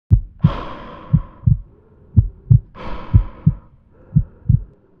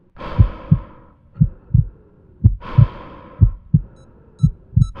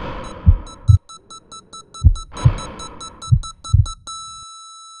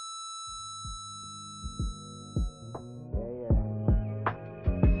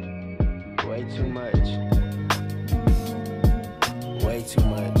too much. Way too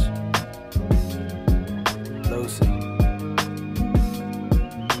much. Luci.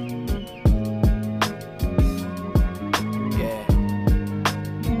 Yeah.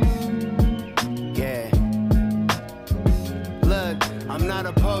 Yeah. Look, I'm not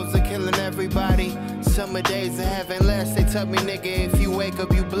opposed to killing everybody. Summer days I haven't less. They tell me, nigga, if you wake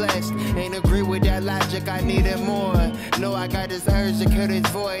up, you blessed. Ain't agree with that logic, I need it more. No, I got this urge to kill this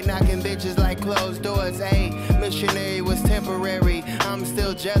void, knocking bitches like closed doors. Ayy, missionary was temporary. I'm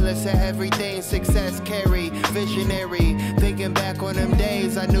still jealous of everything success carry. Visionary, thinking back on them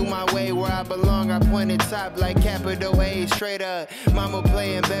days, I knew my way where I belong. I pointed top like capital A, straight up. Mama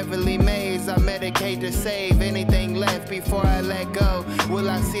playing Beverly Maze. I medicate to save anything left before I let go. Will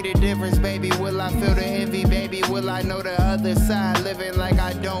I see the difference, baby? Will I feel the envy, baby? Will I know the other side? Living like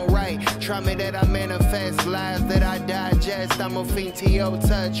I don't write. Trauma that I manifest, lies that I digest. I'm a fiend to your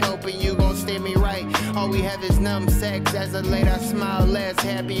touch, hoping you gon' steer me right. All we have is numb sex. As of late, I smile less.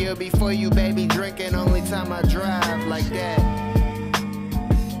 Happier before you, baby. Drinking only time I drive like that.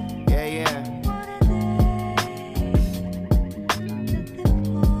 Yeah, yeah.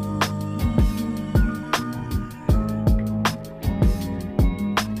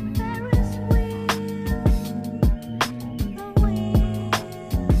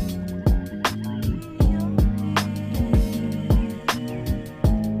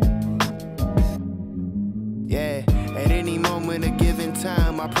 Yeah, at any moment, a given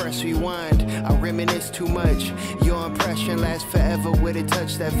time, I press rewind. I reminisce too much. Your impression lasts forever with a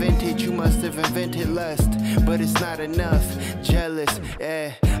touch that vintage. You must have invented lust, but it's not enough. Jealous,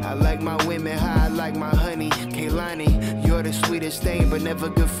 yeah. I like my women how I like my honey. Kaylani, you're the sweetest thing, but never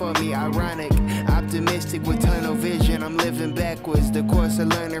good for me. Ironic, optimistic with tunnel vision. I'm living backwards. The course of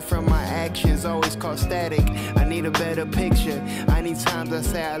learning from my actions always cause static. I need a better picture. I need times I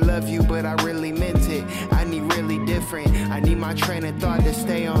say I love you, but I really meant it. I need really different. I need my train of thought to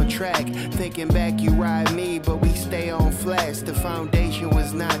stay on track. Thinking back, you ride me, but we stay on flats. The foundation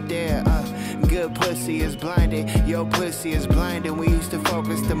was not there. Good pussy is blinded. Your pussy is blinded. We used to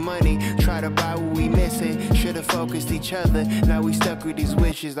focus the money, try to buy what we missing. Should've focused each other. Now we stuck with these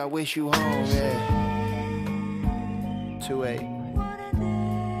wishes. I wish you home. Yeah. 2-8.